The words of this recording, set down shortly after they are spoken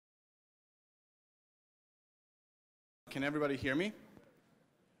Can everybody hear me?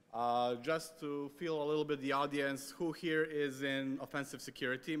 Just to feel a little bit the audience, who here is in offensive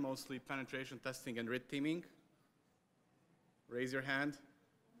security, mostly penetration testing and red teaming? Raise your hand.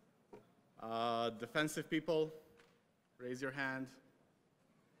 Defensive people, raise your hand.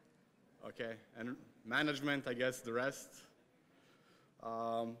 Okay, and management, I guess the rest.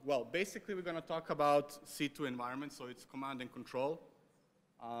 Well, basically we're going to talk about C2 environment, so it's command and control.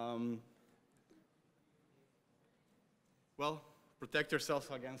 Well, protect yourself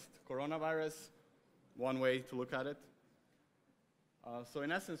against coronavirus, one way to look at it. So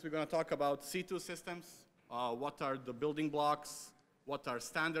in essence, we're going to talk about C2 systems, what are the building blocks, what are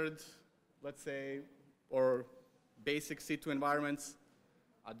standard, let's say, or basic C2 environments,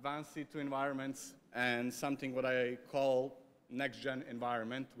 advanced C2 environments, and something what I call next-gen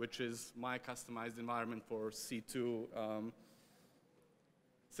environment, which is my customized environment for C2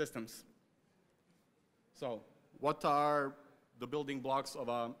 systems. So what are the building blocks of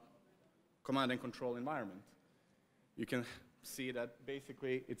a command and control environment? You can see that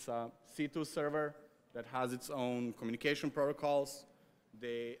basically it's a C2 server that has its own communication protocols.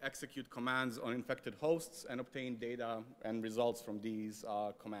 They execute commands on infected hosts and obtain data and results from these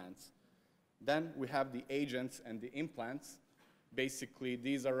commands. Then we have the agents and the implants. Basically,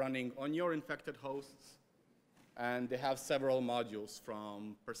 these are running on your infected hosts, and they have several modules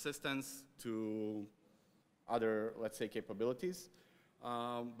from persistence to other, let's say, capabilities.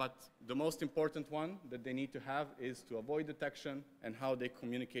 But the most important one that they need to have is to avoid detection and how they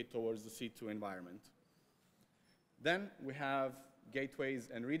communicate towards the C2 environment. Then we have gateways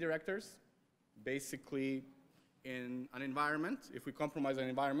and redirectors. Basically, in an environment, if we compromise an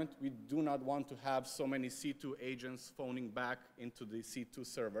environment, we do not want to have so many C2 agents phoning back into the C2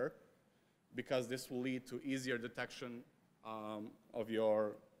 server, because this will lead to easier detection of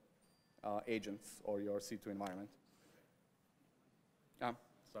your agents or your C2 environment.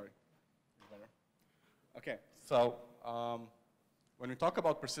 Sorry. Okay, so when we talk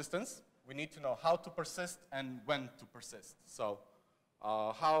about persistence, we need to know how to persist and when to persist. So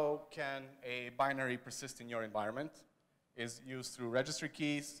how can a binary persist in your environment? Is used through registry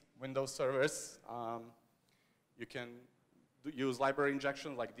keys, Windows servers. You can use library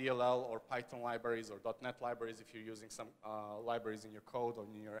injection like DLL or Python libraries or .NET libraries if you're using some libraries in your code or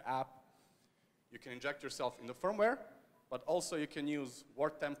in your app. You can inject yourself in the firmware, but also you can use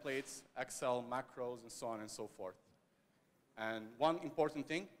Word templates, Excel, macros, and so on and so forth. And one important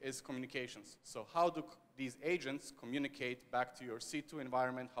thing is communications. So how do these agents communicate back to your C2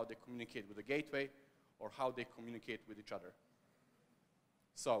 environment, how they communicate with the gateway, or how they communicate with each other?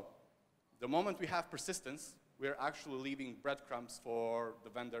 So the moment we have persistence, we're actually leaving breadcrumbs for the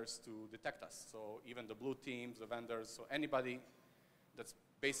vendors to detect us. So even the blue teams, the vendors, so anybody that's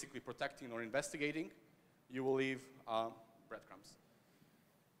basically protecting or investigating, you will leave breadcrumbs.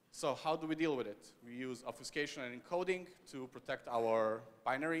 So how do we deal with it? We use obfuscation and encoding to protect our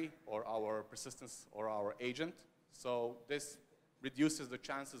binary or our persistence or our agent. So this reduces the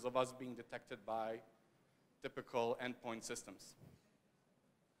chances of us being detected by typical endpoint systems.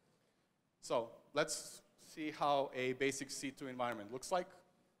 So let's see how a basic C2 environment looks like.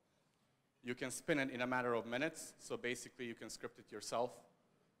 You can spin it in a matter of minutes. So basically you can script it yourself.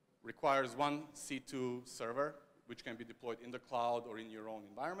 Requires one C2 server, which can be deployed in the cloud or in your own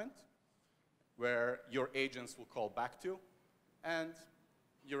environment, where your agents will call back to, and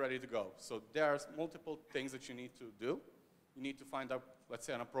you're ready to go. So there's multiple things that you need to do. You need to find out, let's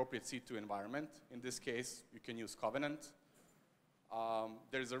say, an appropriate C2 environment. In this case, you can use Covenant.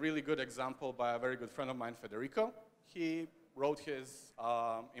 There's a really good example by a very good friend of mine, Federico. He wrote his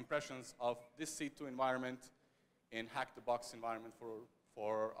impressions of this C2 environment in Hack-the-Box environment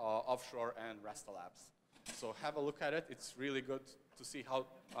for offshore and Rasta labs. So have a look at it. It's really good to see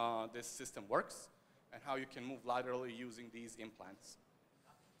how this system works and how you can move laterally using these implants.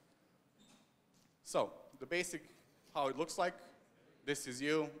 So the basic, how it looks like, this is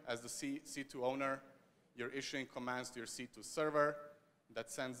you as the C2 owner. You're issuing commands to your C2 server that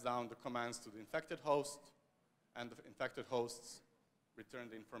sends down the commands to the infected host, and the infected hosts return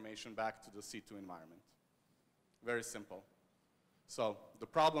the information back to the C2 environment. Very simple. So the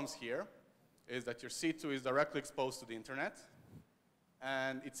problems here is that your C2 is directly exposed to the internet,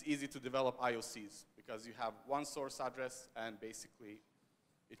 and it's easy to develop IOCs because you have one source address, and basically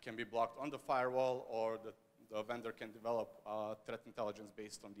it can be blocked on the firewall, or the vendor can develop threat intelligence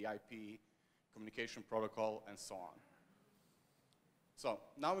based on the IP, communication protocol, and so on. So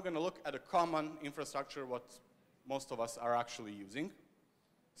now we're going to look at a common infrastructure what most of us are actually using.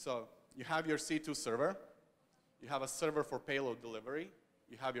 So you have your C2 server. You have a server for payload delivery.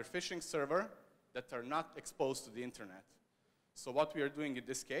 You have your phishing server, that are not exposed to the internet. So what we are doing in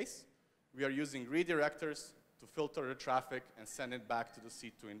this case, we are using redirectors to filter the traffic and send it back to the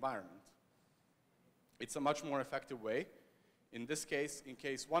C2 environment. It's a much more effective way. In this case, in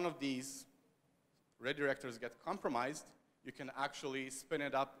case one of these redirectors get compromised, you can actually spin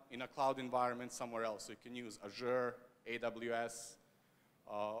it up in a cloud environment somewhere else. So you can use Azure, AWS,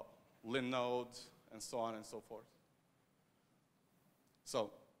 Linode, and so on and so forth.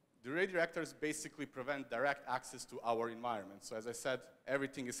 So the redirectors basically prevent direct access to our environment. So as I said,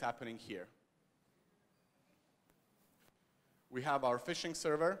 everything is happening here. We have our phishing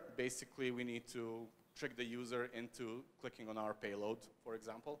server. Basically, we need to trick the user into clicking on our payload, for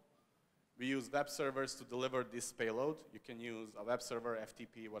example. We use web servers to deliver this payload. You can use a web server,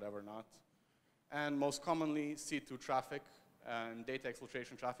 FTP, whatever not. And most commonly, C2 traffic and data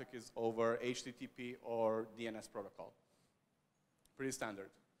exfiltration traffic is over HTTP or DNS protocol. Pretty standard.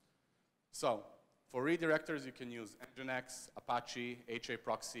 So for redirectors, you can use Nginx, Apache,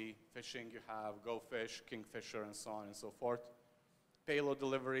 HAProxy. Phishing, you have GoFish, Kingfisher, and so on and so forth. Payload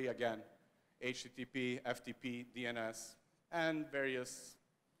delivery, again, HTTP, FTP, DNS, and various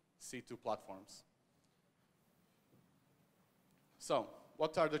C2 platforms. So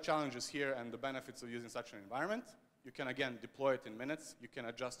what are the challenges here and the benefits of using such an environment? You can, again, deploy it in minutes. You can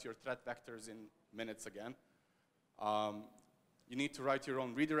adjust your threat vectors in minutes again. You need to write your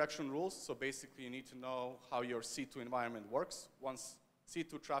own redirection rules. So basically, you need to know how your C2 environment works. Once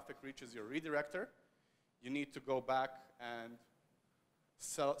C2 traffic reaches your redirector, you need to go back and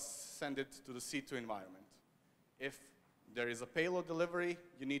send it to the C2 environment. If there is a payload delivery,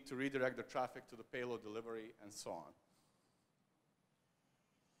 you need to redirect the traffic to the payload delivery, and so on.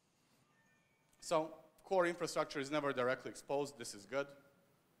 So core infrastructure is never directly exposed. This is good.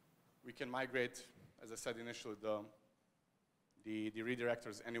 We can migrate, as I said initially, the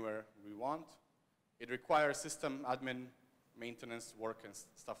redirectors anywhere we want. It requires system admin maintenance work and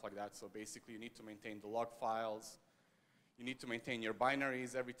stuff like that. So basically, you need to maintain the log files. You need to maintain your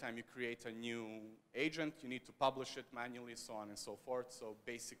binaries. Every time you create a new agent, you need to publish it manually, so on and so forth. So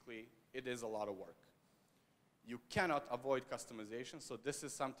basically, it is a lot of work. You cannot avoid customization. So this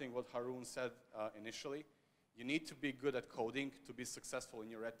is something what Haroon said initially. You need to be good at coding to be successful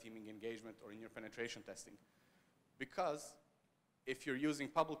in your red teaming engagement or in your penetration testing. Because if you're using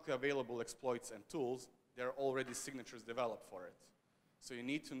publicly available exploits and tools, there are already signatures developed for it. So you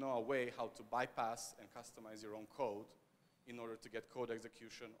need to know a way how to bypass and customize your own code in order to get code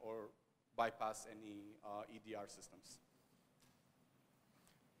execution or bypass any EDR systems.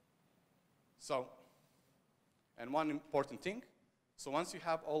 So, and one important thing, so once you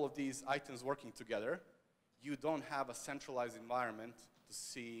have all of these items working together, you don't have a centralized environment to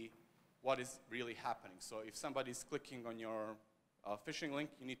see what is really happening. So if somebody's clicking on your phishing link,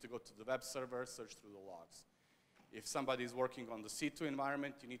 you need to go to the web server, search through the logs. If somebody's working on the C2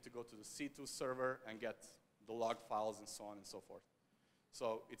 environment, you need to go to the C2 server and get the log files and so on and so forth.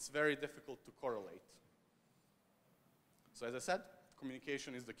 So it's very difficult to correlate. So as I said,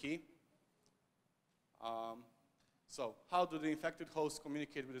 communication is the key. So how do the infected hosts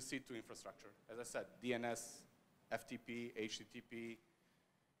communicate with the C2 infrastructure? As I said, DNS, FTP, HTTP,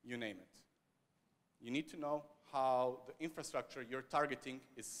 you name it. You need to know how the infrastructure you're targeting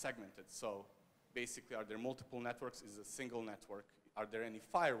is segmented. So basically, are there multiple networks? Is it a single network? Are there any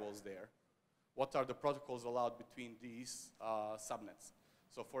firewalls there? What are the protocols allowed between these subnets?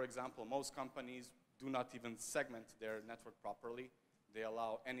 So for example, most companies do not even segment their network properly. They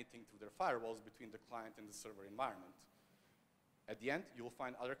allow anything through their firewalls between the client and the server environment. At the end, you'll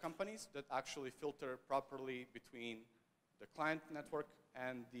find other companies that actually filter properly between the client network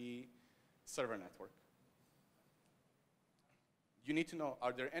and the server network. You need to know,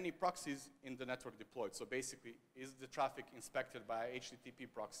 are there any proxies in the network deployed? So basically, is the traffic inspected by a HTTP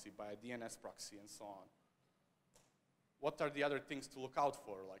proxy, by a DNS proxy, and so on? What are the other things to look out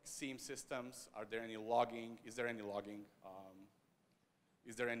for, like SIEM systems? Are there any logging? Is there any logging?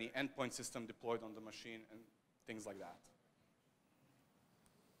 Is there any endpoint system deployed on the machine, and things like that?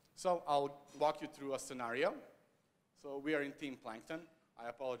 So I'll walk you through a scenario. So we are in Team Plankton. I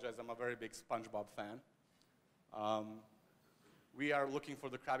apologize, I'm a very big SpongeBob fan. We are looking for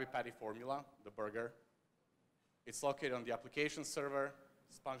the Krabby Patty formula, the burger. It's located on the application server.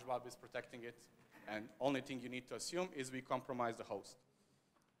 SpongeBob is protecting it. And only thing you need to assume is we compromise the host.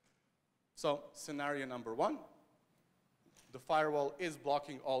 So scenario number one, the firewall is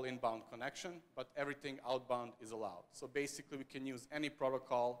blocking all inbound connection, but everything outbound is allowed. So basically, we can use any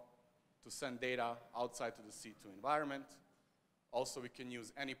protocol to send data outside to the C2 environment. Also, we can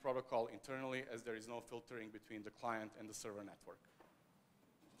use any protocol internally as there is no filtering between the client and the server network.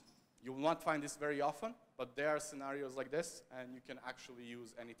 You will not find this very often, but there are scenarios like this, and you can actually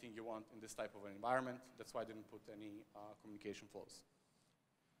use anything you want in this type of an environment. That's why I didn't put any communication flows.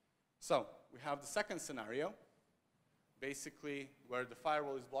 So we have the second scenario, basically where the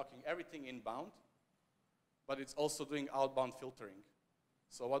firewall is blocking everything inbound, but it's also doing outbound filtering.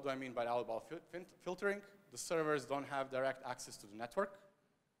 So what do I mean by outbound filtering? The servers don't have direct access to the network,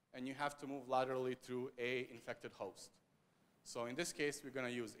 and you have to move laterally through a infected host. So in this case, we're going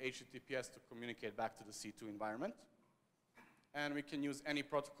to use HTTPS to communicate back to the C2 environment. And we can use any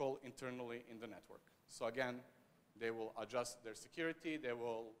protocol internally in the network. So again, they will adjust their security, they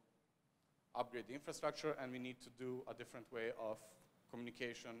will upgrade the infrastructure, and we need to do a different way of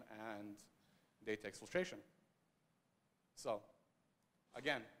communication and data exfiltration. So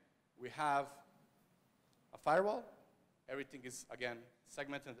again, we have a firewall. Everything is, again,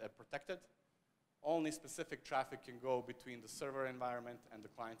 segmented and protected. Only specific traffic can go between the server environment and the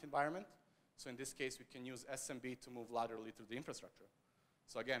client environment. So in this case, we can use SMB to move laterally through the infrastructure.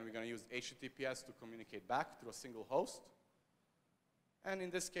 So again, we're going to use HTTPS to communicate back through a single host. And in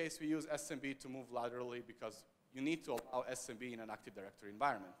this case, we use SMB to move laterally because you need to allow SMB in an Active Directory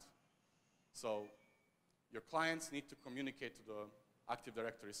environment. So your clients need to communicate to the Active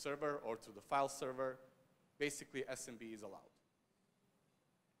Directory server or to the file server. Basically, SMB is allowed.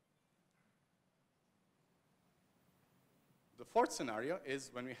 The fourth scenario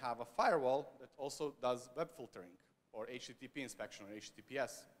is when we have a firewall that also does web filtering or HTTP inspection or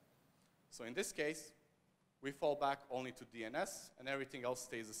HTTPS. So in this case, we fall back only to DNS and everything else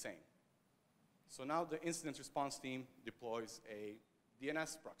stays the same. So now the incident response team deploys a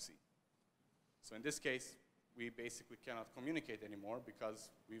DNS proxy. So in this case, we basically cannot communicate anymore because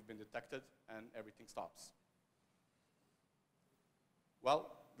we've been detected and everything stops.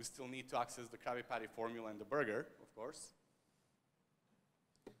 Well, we still need to access the Krabby Patty formula and the burger, of course.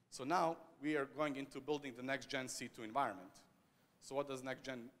 So now we are going into building the next-gen C2 environment. So what does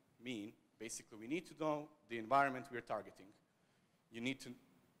next-gen mean? Basically, we need to know the environment we're targeting. You need to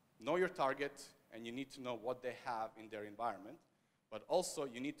know your target, and you need to know what they have in their environment. But also,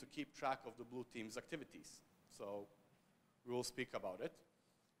 you need to keep track of the blue team's activities. So we will speak about it.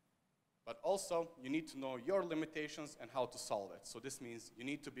 But also, you need to know your limitations and how to solve it. So this means you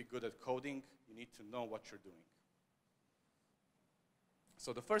need to be good at coding. You need to know what you're doing.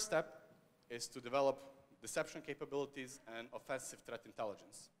 So the first step is to develop deception capabilities and offensive threat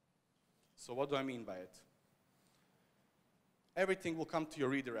intelligence. So what do I mean by it? Everything will come to your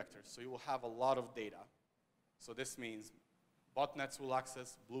redirector, so you will have a lot of data. So this means botnets will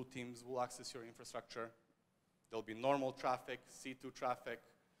access, blue teams will access your infrastructure. There'll be normal traffic, C2 traffic.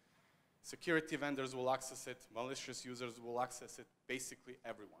 Security vendors will access it, malicious users will access it, basically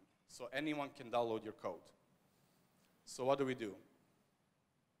everyone. So anyone can download your code. So what do?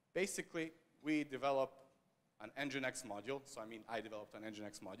 Basically, we develop an Nginx module, so I developed an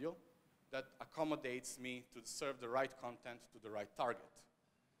Nginx module that accommodates me to serve the right content to the right target.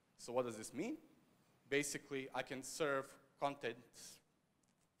 So what does this mean? Basically, I can serve content,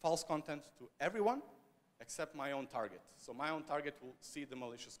 false content to everyone except my own target. So my own target will see the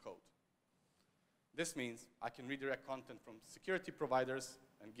malicious code. This means I can redirect content from security providers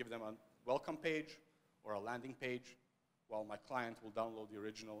and give them a welcome page or a landing page, while my client will download the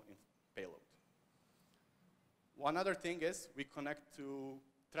original payload. One other thing is we connect to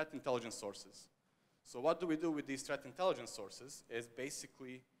threat intelligence sources. So what do we do with these threat intelligence sources is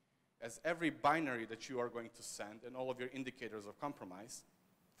basically, as every binary that you are going to send and all of your indicators of compromise,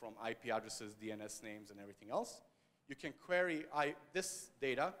 from IP addresses, DNS names, and everything else, you can query this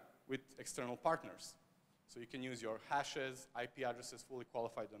data with external partners. So you can use your hashes, IP addresses, fully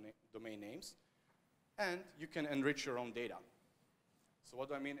qualified domain names, and you can enrich your own data. So what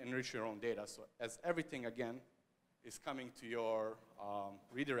do I mean, enrich your own data? So as everything, again, is coming to your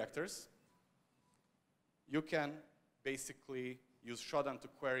redirectors, you can basically use Shodan to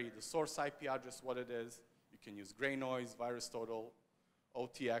query the source IP address, what it is. You can use Gray Noise, VirusTotal,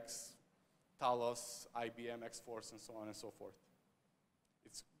 OTX, Talos, IBM, X-Force, and so on and so forth.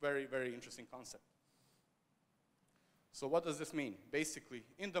 It's very, very interesting concept. So what does this mean? Basically,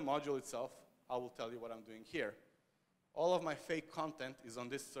 in the module itself, I will tell you what I'm doing here. All of my fake content is on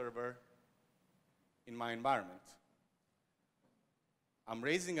this server in my environment. I'm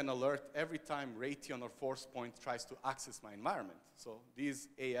raising an alert every time Raytheon or ForcePoint tries to access my environment. So these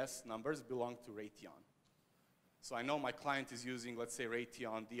AS numbers belong to Raytheon. So I know my client is using, let's say,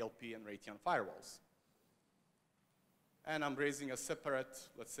 Raytheon DLP and Raytheon firewalls. And I'm raising a separate,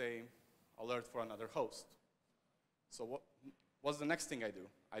 let's say, alert for another host. So what's the next thing I do?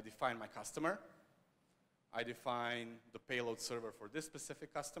 I define my customer. I define the payload server for this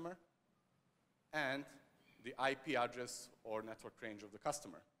specific customer, and the IP address or network range of the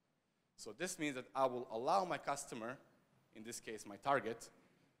customer. So this means that I will allow my customer, in this case my target,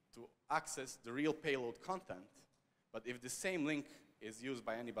 to access the real payload content, but if the same link is used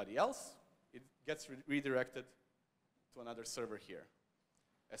by anybody else, it gets redirected to another server here.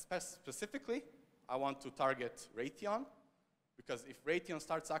 Specifically, I want to target Raytheon, because if Raytheon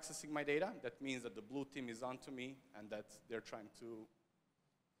starts accessing my data, that means that the blue team is onto me and that they're trying to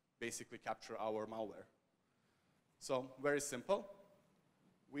basically capture our malware. So very simple.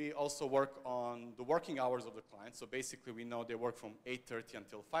 We also work on the working hours of the client. So basically, we know they work from 8:30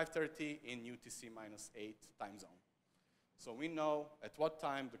 until 5:30 in UTC-8 time zone. So we know at what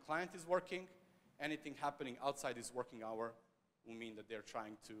time the client is working. Anything happening outside this working hour will mean that they're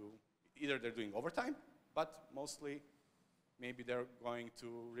trying to, either they're doing overtime, but mostly maybe they're going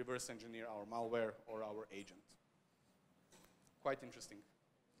to reverse engineer our malware or our agent. Quite interesting.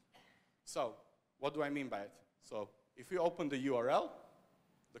 So what do I mean by it? So if we open the URL,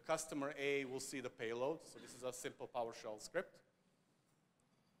 the customer A will see the payload. So this is a simple PowerShell script.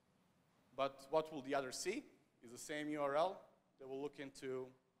 But what will the other see is the same URL that will look into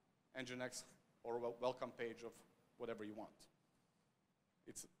Nginx or welcome page of whatever you want.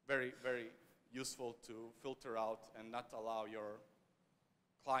 It's very, very useful to filter out and not allow your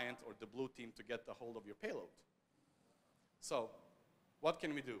client or the blue team to get a hold of your payload. So what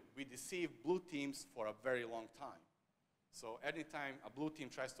can we do? We deceive blue teams for a very long time. So anytime a blue team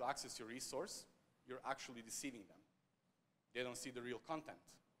tries to access your resource, you're actually deceiving them. They don't see the real content.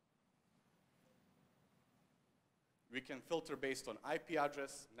 We can filter based on IP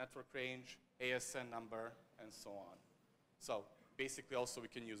address, network range, ASN number, and so on. So basically also we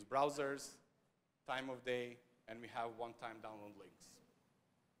can use browsers, time of day, and we have one-time download links.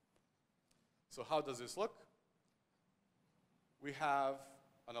 So how does this look? We have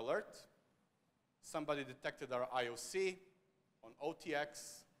an alert. Somebody detected our IOC on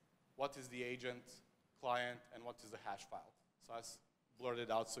OTX. What is the agent, client, and what is the hash file? So I blurred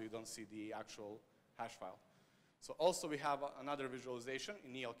it out so you don't see the actual hash file. So also we have another visualization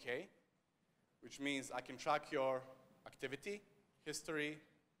in ELK, which means I can track your activity, history,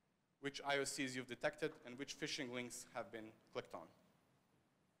 which IOCs you've detected, and which phishing links have been clicked on.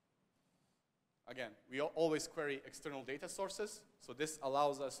 Again, we always query external data sources, so this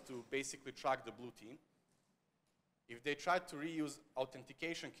allows us to basically track the blue team. If they try to reuse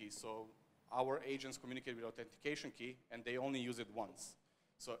authentication keys, so our agents communicate with authentication key, and they only use it once.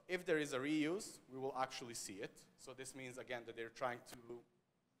 So if there is a reuse, we will actually see it. So this means, again, that they're trying to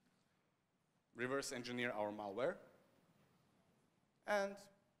reverse engineer our malware. And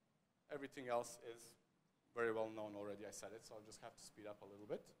everything else is very well known already. I said it, so I'll just have to speed up a little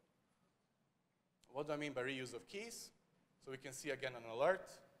bit. What do I mean by reuse of keys? So we can see again an alert,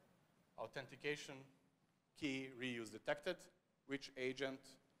 authentication key reuse detected, which agent,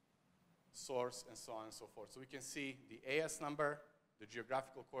 source, and so on and so forth. So we can see the AS number, the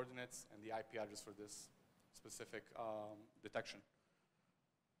geographical coordinates, and the IP address for this specific detection.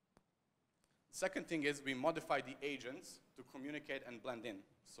 The second thing is we modify the agents to communicate and blend in.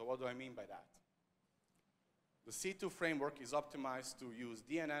 So what do I mean by that? The C2 framework is optimized to use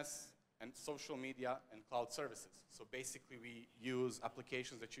DNS and social media and cloud services. So basically we use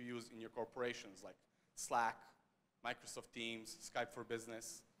applications that you use in your corporations like Slack, Microsoft Teams, Skype for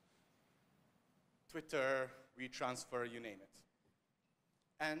Business, Twitter, WeTransfer, you name it.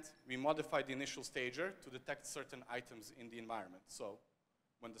 And we modify the initial stager to detect certain items in the environment. So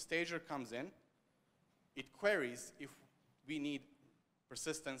when the stager comes in, it queries if we need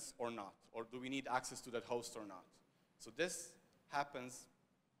persistence or not, or do we need access to that host or not. So this happens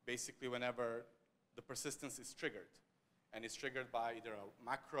basically whenever the persistence is triggered, and it's triggered by either a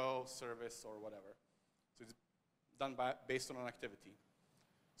macro, service, or whatever. So it's done based on an activity.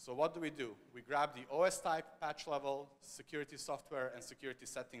 So what do? We grab the OS type, patch level, security software, and security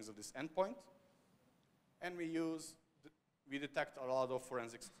settings of this endpoint, and we detect a lot of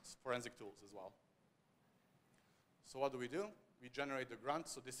forensic tools as well. So what do? We generate the grunt,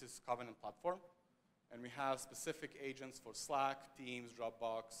 so this is Covenant platform, and we have specific agents for Slack, Teams,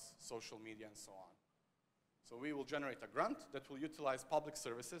 Dropbox, social media, and so on. So we will generate a grunt that will utilize public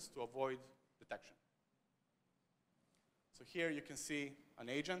services to avoid detection. So here you can see an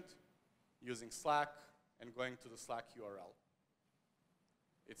agent using Slack and going to the Slack URL.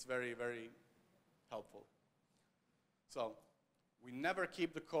 It's very, very helpful. So we never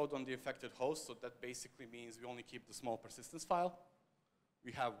keep the code on the affected host, so that basically means we only keep the small persistence file.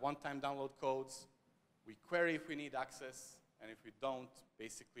 We have one-time download codes. We query if we need access, and if we don't,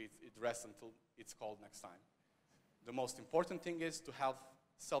 basically it rests until it's called next time. The most important thing is to have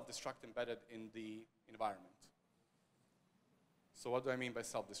self-destruct embedded in the environment. So what do I mean by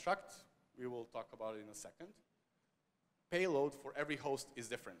self-destruct? We will talk about it in a second. Payload for every host is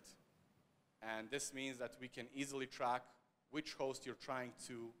different. And this means that we can easily track which host you're trying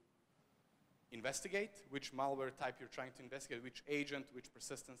to investigate, which malware type you're trying to investigate, which agent, which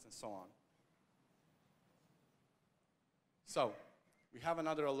persistence, and so on. So we have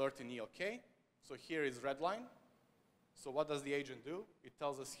another alert in ELK. So here is red line. So what does the agent do? It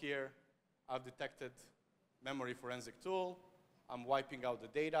tells us here, I've detected memory forensic tool. I'm wiping out the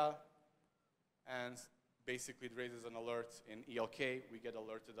data. And basically, it raises an alert in ELK. We get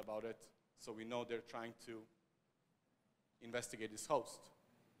alerted about it. So we know they're trying to investigate this host.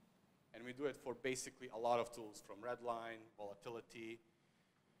 And we do it for basically a lot of tools, from redline, volatility.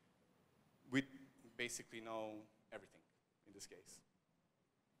 We basically know everything in this case.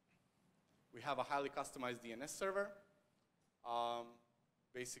 We have a highly customized DNS server.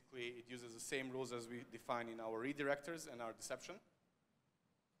 Basically, it uses the same rules as we define in our redirectors and our deception.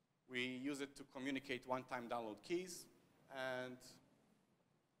 We use it to communicate one-time download keys, and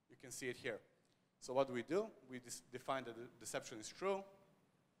you can see it here. So what do? We define that the deception is true.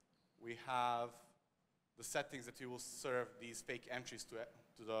 We have the settings that we will serve these fake entries to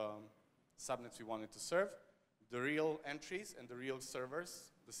the subnets we wanted to serve. The real entries and the real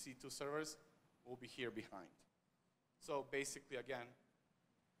servers, the C2 servers, will be here behind. So basically, again,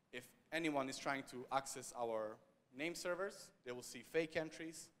 if anyone is trying to access our name servers, they will see fake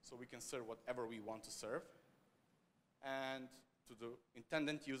entries, so we can serve whatever we want to serve. And to the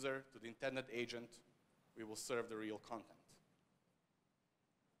intended user, to the intended agent, we will serve the real content.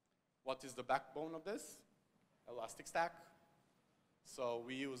 What is the backbone of this? Elastic Stack. So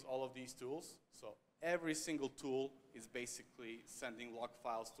we use all of these tools. So every single tool is basically sending log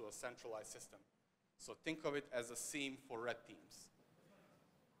files to a centralized system. So think of it as a SIEM for red teams.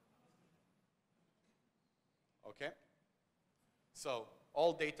 Okay? So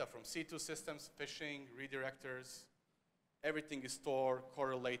all data from C2 systems, phishing, redirectors, everything is stored,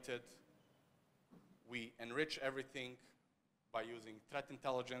 correlated. We enrich everything by using threat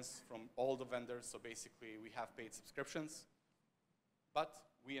intelligence from all the vendors. So basically, we have paid subscriptions, but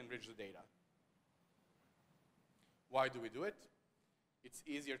we enrich the data. Why do we do it? It's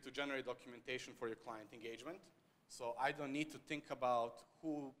easier to generate documentation for your client engagement. So I don't need to think about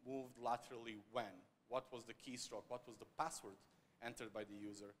who moved laterally when. What was the keystroke? What was the password entered by the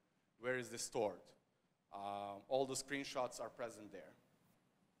user? Where is this stored? All the screenshots are present there.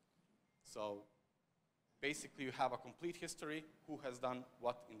 So basically, you have a complete history, who has done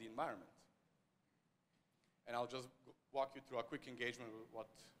what in the environment. And I'll just walk you through a quick engagement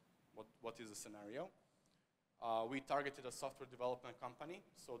with what is the scenario. We targeted a software development company,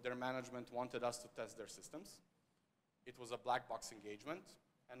 so their management wanted us to test their systems. It was a black box engagement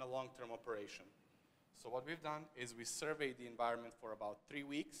and a long-term operation. So what we've done is we surveyed the environment for about 3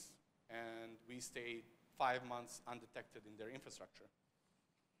 weeks, and we stayed 5 months undetected in their infrastructure.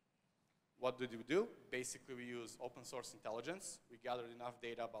 What did we do? Basically, we use open source intelligence. We gathered enough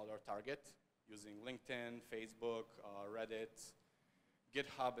data about our target using LinkedIn, Facebook, Reddit,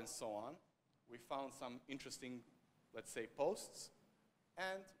 GitHub, and so on. We found some interesting, let's say, posts,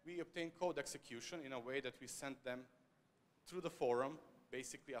 and we obtained code execution in a way that we sent them through the forum,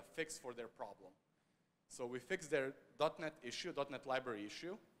 basically a fix for their problem. So we fixed their .NET issue, .NET library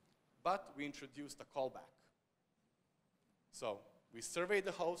issue, but we introduced a callback. So we surveyed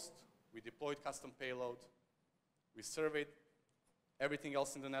the host, we deployed custom payload, we surveyed everything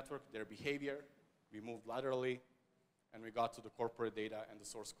else in the network, their behavior, we moved laterally, and we got to the corporate data and the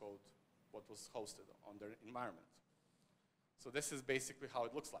source code, what was hosted on their environment. So this is basically how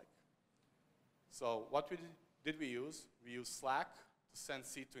it looks like. So what did we use? We used Slack to send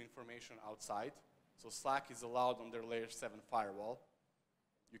C2 information outside. So Slack is allowed on their layer 7 firewall.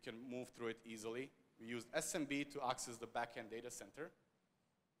 You can move through it easily. We used SMB to access the backend data center.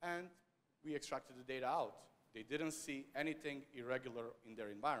 And we extracted the data out. They didn't see anything irregular in their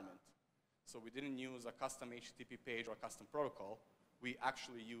environment. So we didn't use a custom HTTP page or custom protocol. We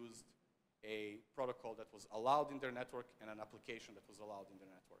actually used a protocol that was allowed in their network and an application that was allowed in their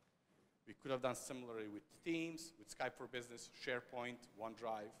network. We could have done similarly with Teams, with Skype for Business, SharePoint,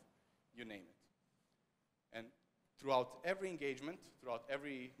 OneDrive, you name it. And throughout every engagement, throughout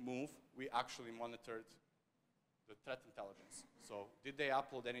every move, we actually monitored the threat intelligence. So did they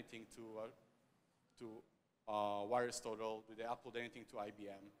upload anything to VirusTotal? Did they upload anything to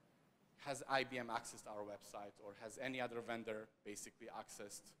IBM? Has IBM accessed our website, or has any other vendor basically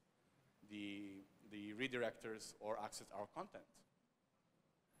accessed the redirectors or accessed our content?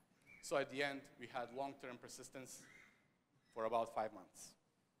 So at the end, we had long-term persistence for about 5 months.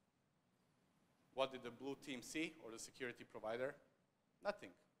 What did the blue team see, or the security provider? Nothing.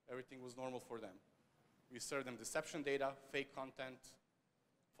 Everything was normal for them. We served them deception data, fake content,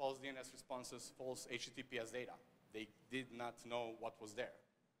 false DNS responses, false HTTPS data. They did not know what was there.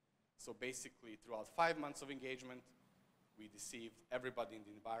 So basically, throughout 5 months of engagement, we deceived everybody in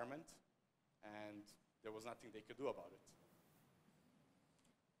the environment, and there was nothing they could do about it.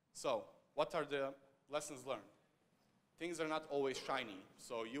 So what are the lessons learned? Things are not always shiny,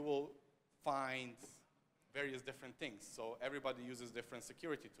 so you will find various different things. So everybody uses different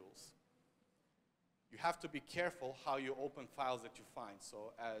security tools. You have to be careful how you open files that you find.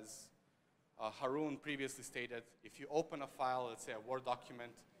 So as Harun previously stated, if you open a file, let's say a Word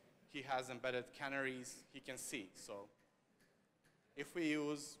document, he has embedded canaries he can see. So if we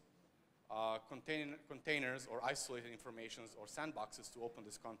use containers or isolated informations or sandboxes to open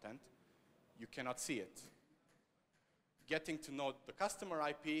this content, you cannot see it. Getting to know the customer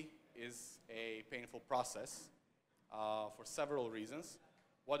IP is a painful process for several reasons.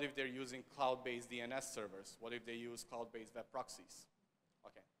 What if they're using cloud-based DNS servers? What if they use cloud-based web proxies?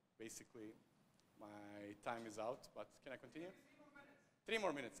 Okay, basically my time is out, but can I continue? 3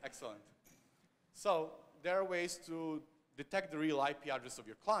 more minutes, excellent. So there are ways to detect the real IP address of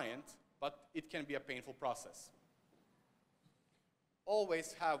your client, but it can be a painful process.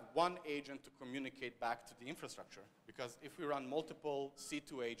 Always have one agent to communicate back to the infrastructure, because if we run multiple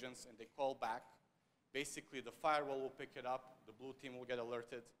C2 agents and they call back, basically the firewall will pick it up, the blue team will get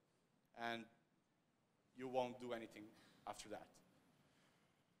alerted, and you won't do anything after that.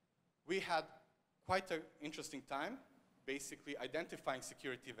 We had quite an interesting time basically identifying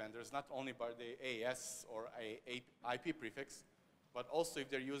security vendors, not only by the AES or IP prefix, but also if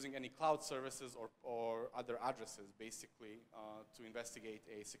they're using any cloud services or other addresses, basically, to investigate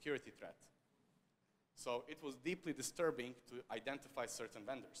a security threat. So it was deeply disturbing to identify certain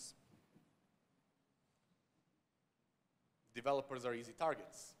vendors. Developers are easy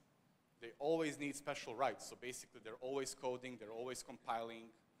targets. They always need special rights. So basically, they're always coding, they're always compiling.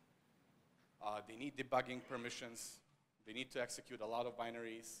 They need debugging permissions. They need to execute a lot of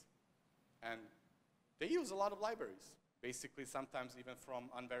binaries. And they use a lot of libraries, basically sometimes even from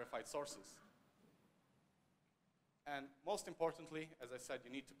unverified sources. And most importantly, as I said,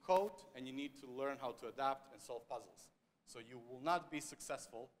 you need to code and you need to learn how to adapt and solve puzzles. So you will not be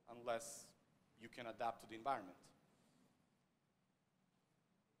successful unless you can adapt to the environment.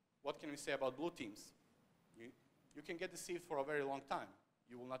 What can we say about blue teams? You can get deceived for a very long time.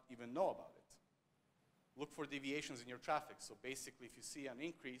 You will not even know about it. Look for deviations in your traffic. So basically, if you see an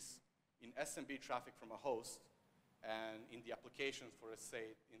increase in SMB traffic from a host, and in the applications, for let's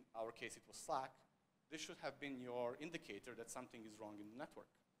say, in our case it was Slack, this should have been your indicator that something is wrong in the network.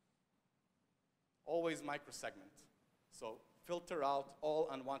 Always microsegment. So filter out all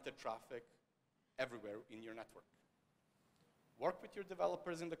unwanted traffic everywhere in your network. Work with your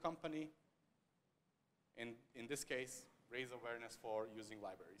developers in the company. In this case, raise awareness for using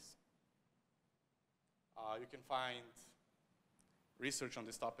libraries. You can find research on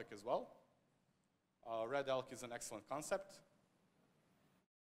this topic as well. Red Elk is an excellent concept.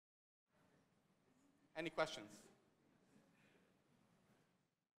 Any questions?